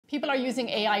People are using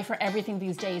AI for everything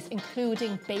these days,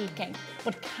 including baking.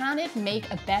 But can it make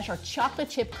a better chocolate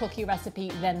chip cookie recipe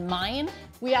than mine?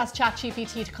 We asked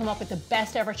ChatGPT to come up with the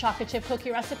best ever chocolate chip cookie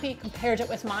recipe, compared it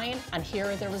with mine, and here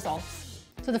are the results.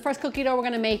 So the first cookie dough we're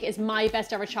gonna make is my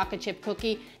best ever chocolate chip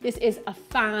cookie. This is a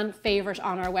fan favorite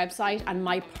on our website and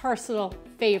my personal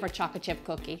favorite chocolate chip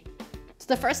cookie. So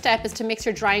the first step is to mix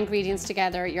your dry ingredients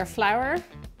together, your flour,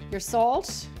 your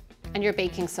salt, and your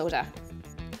baking soda.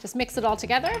 Just mix it all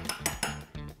together,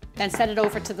 then set it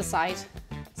over to the side.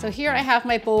 So here I have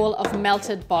my bowl of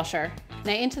melted butter.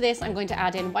 Now into this, I'm going to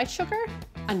add in white sugar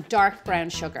and dark brown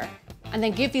sugar, and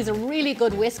then give these a really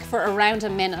good whisk for around a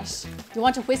minute. You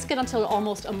want to whisk it until it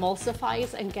almost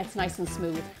emulsifies and gets nice and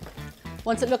smooth.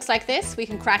 Once it looks like this, we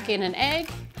can crack in an egg,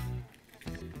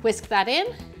 whisk that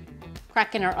in,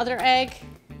 crack in our other egg,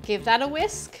 give that a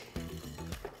whisk.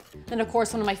 Then of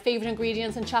course, one of my favorite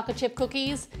ingredients in chocolate chip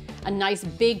cookies, a nice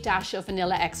big dash of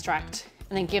vanilla extract,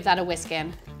 and then give that a whisk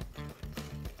in.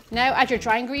 Now add your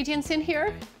dry ingredients in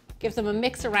here, give them a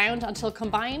mix around until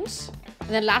combined, and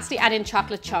then lastly add in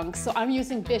chocolate chunks. So I'm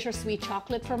using bittersweet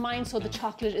chocolate for mine, so the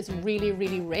chocolate is really,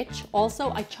 really rich.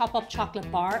 Also, I chop up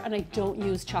chocolate bar and I don't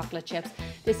use chocolate chips.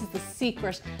 This is the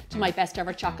secret to my best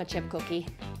ever chocolate chip cookie.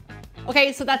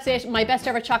 Okay, so that's it. My best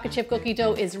ever chocolate chip cookie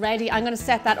dough is ready. I'm gonna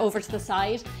set that over to the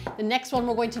side. The next one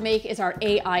we're going to make is our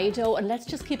AI dough, and let's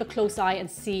just keep a close eye and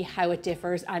see how it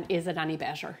differs and is it any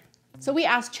better. So we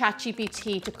asked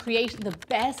ChatGPT to create the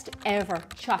best ever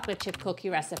chocolate chip cookie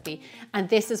recipe, and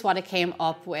this is what it came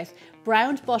up with.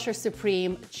 Browned butter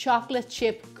supreme chocolate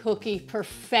chip cookie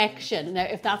perfection. Now,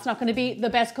 if that's not going to be the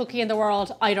best cookie in the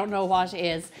world, I don't know what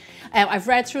is. I've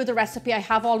read through the recipe. I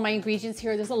have all my ingredients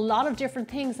here. There's a lot of different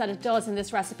things that it does in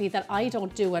this recipe that I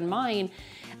don't do in mine,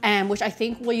 which I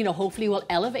think will, hopefully will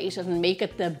elevate it and make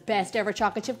it the best ever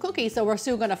chocolate chip cookie. So we're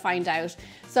soon going to find out.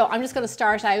 So I'm just going to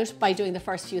start out by doing the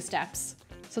first few steps.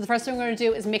 So the first thing we're going to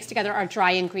do is mix together our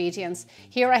dry ingredients.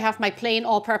 Here I have my plain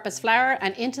all-purpose flour,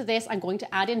 and into this I'm going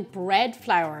to add in bread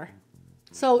flour.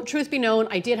 So truth be known,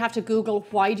 I did have to Google,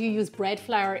 why do you use bread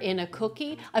flour in a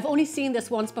cookie? I've only seen this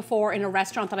once before in a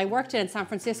restaurant that I worked in San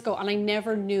Francisco, and I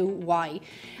never knew why.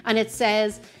 And it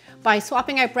says, by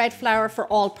swapping out bread flour for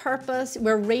all-purpose,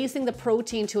 we're raising the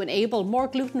protein to enable more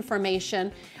gluten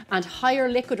formation and higher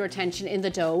liquid retention in the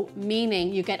dough,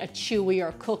 meaning you get a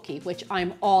chewier cookie, which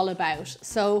I'm all about.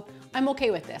 So I'm okay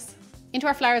with this. Into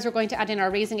our flours, we're going to add in our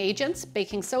raising agents,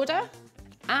 baking soda,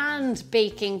 and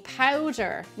baking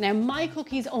powder. Now my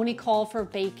cookies only call for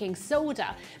baking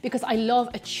soda because I love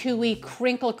a chewy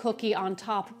crinkle cookie on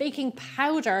top. Baking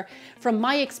powder, from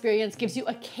my experience, gives you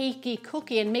a cakey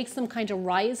cookie and makes them kind of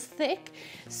rise thick.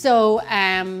 So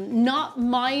not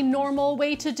my normal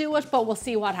way to do it, but we'll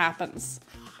see what happens.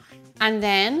 And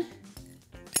then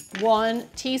 1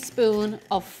 teaspoon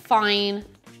of fine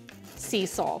sea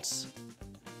salt,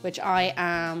 which I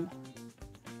am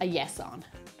a yes on.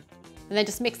 And then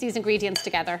just mix these ingredients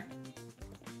together.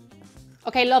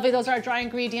 Okay, lovely, those are our dry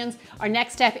ingredients. Our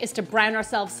next step is to brown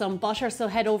ourselves some butter, so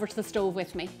head over to the stove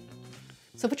with me.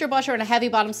 So put your butter in a heavy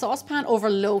bottom saucepan over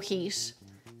low heat.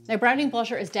 Now browning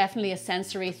butter is definitely a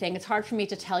sensory thing. It's hard for me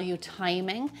to tell you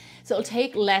timing. So it'll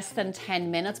take less than 10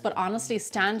 minutes, but honestly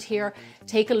stand here,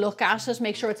 take a look at it,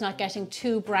 make sure it's not getting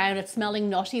too brown. It's smelling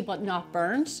nutty but not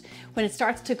burnt. When it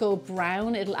starts to go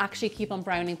brown, it'll actually keep on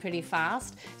browning pretty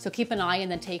fast. So keep an eye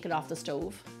and then take it off the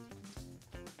stove.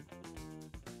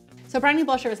 So browning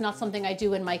butter is not something I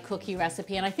do in my cookie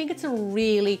recipe, and I think it's a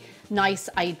really nice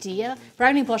idea.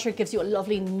 Browning butter gives you a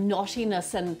lovely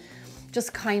nuttiness and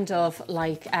just kind of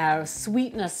like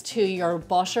sweetness to your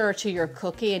butter, to your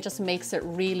cookie. It just makes it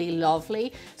really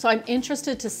lovely. So I'm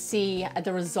interested to see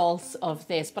the results of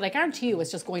this, but I guarantee you it's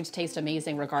just going to taste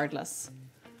amazing regardless.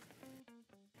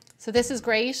 So this is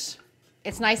great.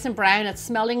 It's nice and brown. It's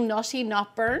smelling nutty,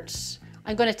 not burnt.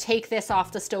 I'm going to take this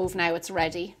off the stove now. It's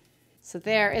ready. So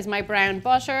there is my brown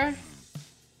butter.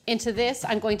 Into this,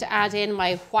 I'm going to add in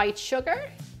my white sugar,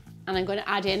 and I'm going to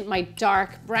add in my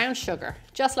dark brown sugar,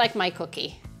 just like my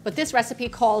cookie. But this recipe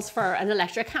calls for an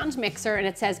electric hand mixer, and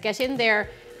it says get in there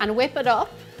and whip it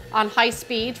up on high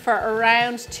speed for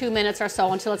around 2 minutes or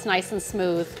so until it's nice and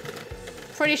smooth.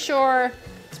 Pretty sure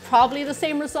it's probably the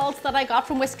same results that I got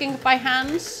from whisking by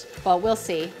hand, but we'll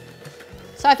see.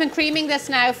 So I've been creaming this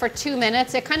now for 2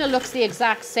 minutes. It kind of looks the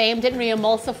exact same, didn't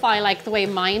re-emulsify like the way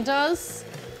mine does.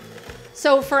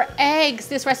 So for eggs,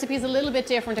 this recipe is a little bit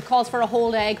different. It calls for a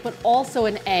whole egg, but also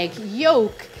an egg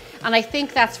yolk. And I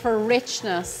think that's for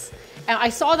richness. And I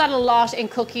saw that a lot in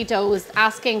cookie doughs,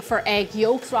 asking for egg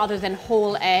yolks rather than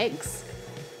whole eggs.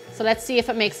 So let's see if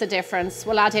it makes a difference.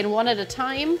 We'll add in one at a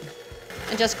time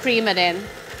and just cream it in.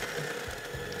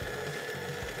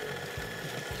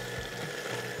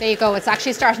 There you go, it's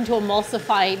actually starting to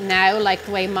emulsify now like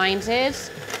the way mine did.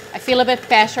 I feel a bit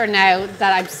better now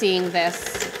that I'm seeing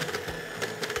this.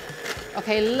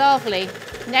 Okay, lovely.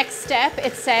 Next step,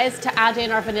 it says to add in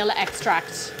our vanilla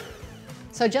extract.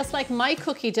 So just like my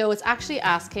cookie dough, it's actually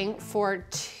asking for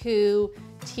 2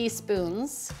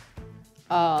 teaspoons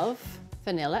of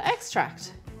vanilla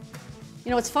extract. You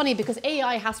know, it's funny because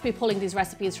AI has to be pulling these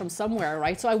recipes from somewhere,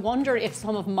 right? So I wonder if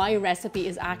some of my recipe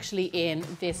is actually in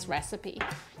this recipe.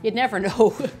 You'd never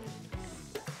know.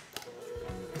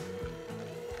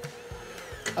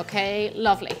 Okay,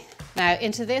 lovely. Now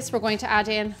into this, we're going to add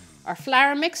in our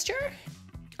flour mixture.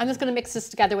 I'm just gonna mix this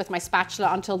together with my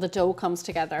spatula until the dough comes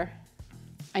together.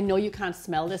 I know you can't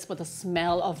smell this, but the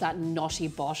smell of that nutty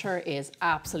butter is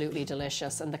absolutely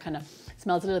delicious, and the kind of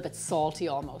smells a little bit salty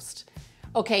almost.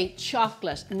 Okay,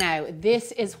 chocolate. Now,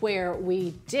 this is where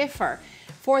we differ.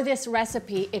 For this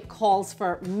recipe, it calls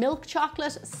for milk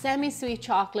chocolate, semi-sweet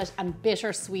chocolate, and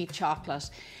bittersweet chocolate,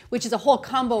 which is a whole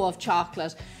combo of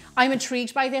chocolate. I'm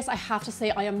intrigued by this. I have to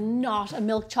say I am not a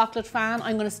milk chocolate fan.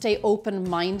 I'm gonna stay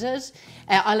open-minded.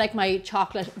 I like my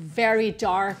chocolate very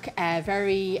dark,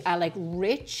 very like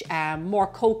rich, more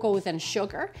cocoa than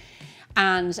sugar.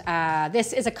 And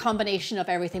this is a combination of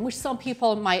everything, which some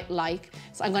people might like.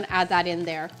 So I'm gonna add that in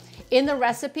there. In the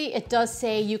recipe, it does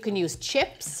say you can use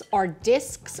chips or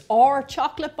discs or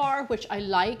chocolate bar, which I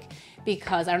like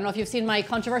because I don't know if you've seen my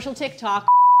controversial TikTok.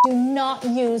 Do not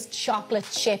use chocolate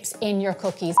chips in your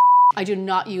cookies. I do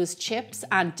not use chips,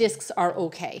 and discs are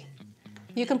okay.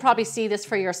 You can probably see this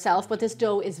for yourself, but this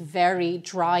dough is very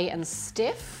dry and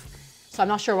stiff. So I'm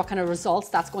not sure what kind of results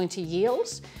that's going to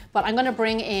yield, but I'm gonna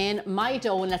bring in my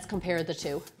dough and let's compare the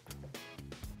two.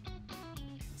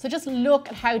 So just look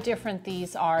at how different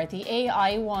these are. The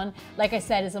AI one, like I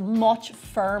said, is a much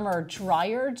firmer,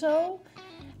 drier dough.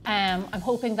 I'm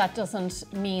hoping that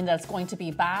doesn't mean that it's going to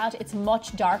be bad. It's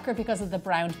much darker because of the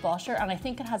browned butter, and I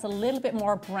think it has a little bit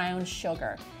more brown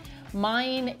sugar.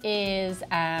 Mine is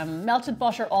melted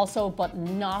butter also, but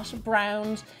not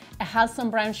browned. It has some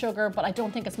brown sugar, but I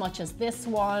don't think as much as this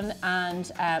one,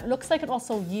 and it looks like it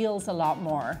also yields a lot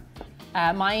more.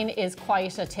 Mine is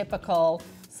quite a typical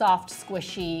soft,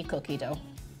 squishy cookie dough.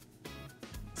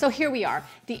 So here we are.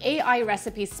 The AI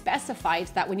recipe specified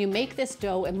that when you make this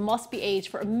dough, it must be aged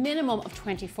for a minimum of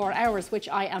 24 hours, which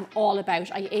I am all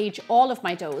about. I age all of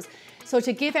my doughs. So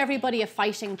to give everybody a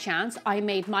fighting chance, I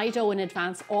made my dough in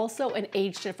advance also and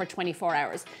aged it for 24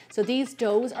 hours. So these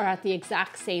doughs are at the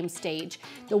exact same stage.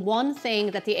 The one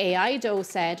thing that the AI dough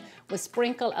said was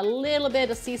sprinkle a little bit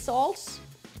of sea salt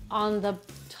on the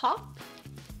top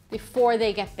before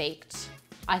they get baked.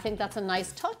 I think that's a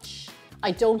nice touch. I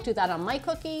don't do that on my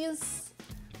cookies.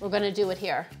 We're gonna do it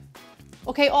here.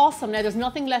 Okay, awesome. Now there's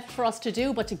nothing left for us to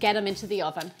do but to get them into the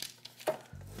oven.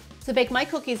 So bake my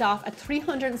cookies off at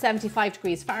 375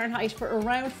 degrees Fahrenheit for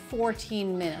around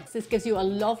 14 minutes. This gives you a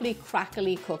lovely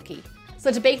crackly cookie.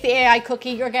 So to bake the AI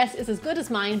cookie, your guess is as good as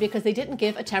mine because they didn't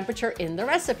give a temperature in the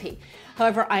recipe.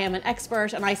 However, I am an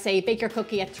expert and I say bake your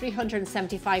cookie at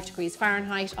 375 degrees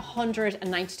Fahrenheit,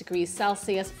 190 degrees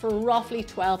Celsius for roughly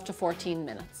 12 to 14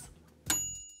 minutes.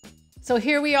 So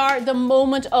here we are, the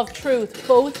moment of truth.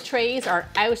 Both trays are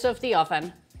out of the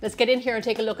oven. Let's get in here and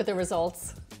take a look at the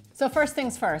results. So first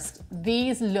things first,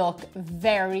 these look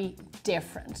very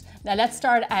different. Now let's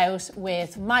start out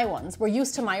with my ones. We're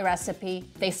used to my recipe.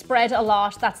 They spread a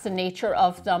lot, that's the nature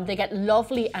of them. They get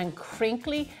lovely and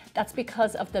crinkly. That's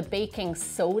because of the baking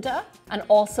soda, and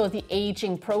also the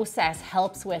aging process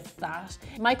helps with that.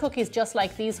 My cookies, just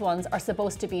like these ones, are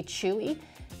supposed to be chewy.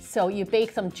 So you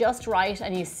bake them just right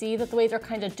and you see that the way they're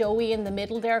kind of doughy in the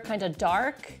middle there, kind of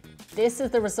dark. This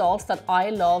is the results that I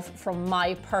love from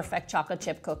my perfect chocolate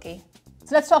chip cookie.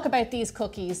 So let's talk about these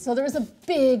cookies. So there is a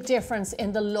big difference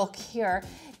in the look here.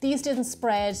 These didn't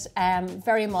spread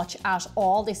very much at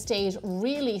all. They stayed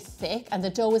really thick and the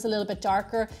dough was a little bit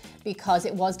darker because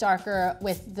it was darker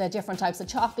with the different types of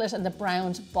chocolate and the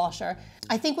browned butter.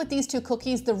 I think with these two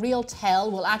cookies, the real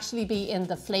tell will actually be in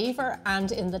the flavor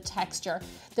and in the texture.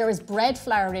 There is bread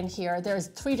flour in here. There's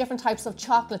 3 different types of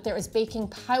chocolate. There is baking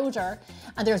powder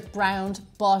and there's browned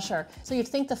butter. So you'd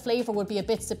think the flavor would be a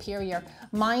bit superior.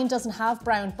 Mine doesn't have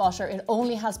browned butter. It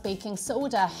only has baking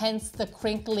soda, hence the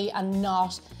crinkly and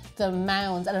not the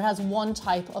mounds. And it has 1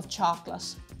 type of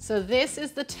chocolate. So this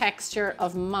is the texture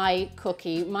of my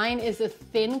cookie. Mine is a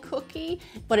thin cookie,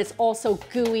 but it's also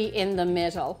gooey in the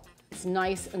middle. It's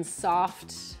nice and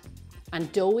soft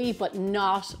and doughy, but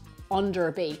not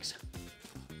underbaked.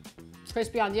 It's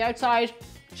crispy on the outside,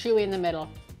 chewy in the middle.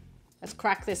 Let's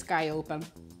crack this guy open.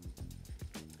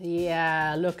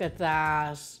 Yeah, look at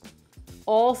that.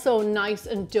 Also nice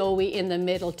and doughy in the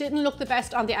middle. Didn't look the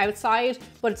best on the outside,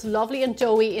 but it's lovely and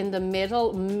doughy in the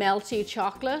middle. Melty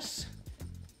chocolate.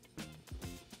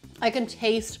 I can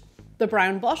taste the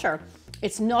brown butter.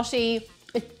 It's nutty.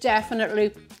 It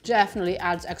definitely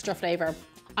adds extra flavor.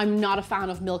 I'm not a fan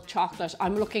of milk chocolate.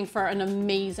 I'm looking for an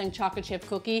amazing chocolate chip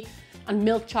cookie, and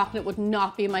milk chocolate would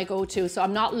not be my go-to, so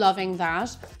I'm not loving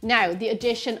that. Now, the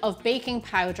addition of baking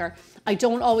powder, I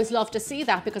don't always love to see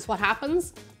that, because what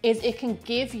happens is it can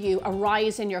give you a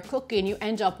rise in your cookie and you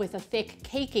end up with a thick,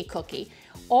 cakey cookie.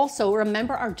 Also,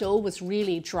 remember our dough was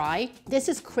really dry. This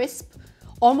is crisp,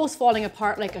 almost falling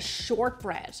apart like a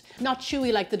shortbread. Not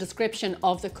chewy like the description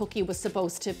of the cookie was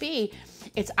supposed to be.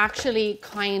 It's actually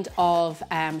kind of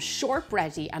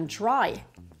shortbready and dry.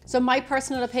 So my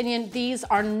personal opinion, these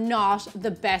are not the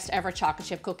best ever chocolate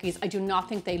chip cookies. I do not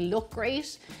think they look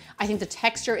great. I think the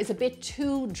texture is a bit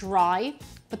too dry,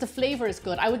 but the flavor is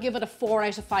good. I would give it a 4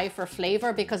 out of 5 for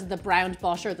flavor because of the browned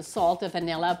butter, the salt, the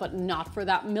vanilla, but not for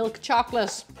that milk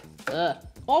chocolate. Ugh.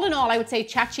 All in all, I would say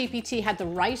ChatGPT had the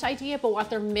right idea, but what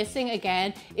they're missing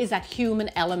again is that human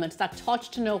element, that touch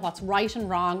to know what's right and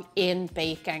wrong in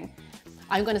baking.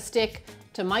 I'm gonna stick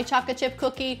to my chocolate chip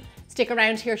cookie. Stick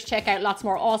around here to check out lots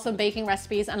more awesome baking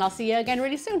recipes, and I'll see you again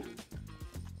really soon.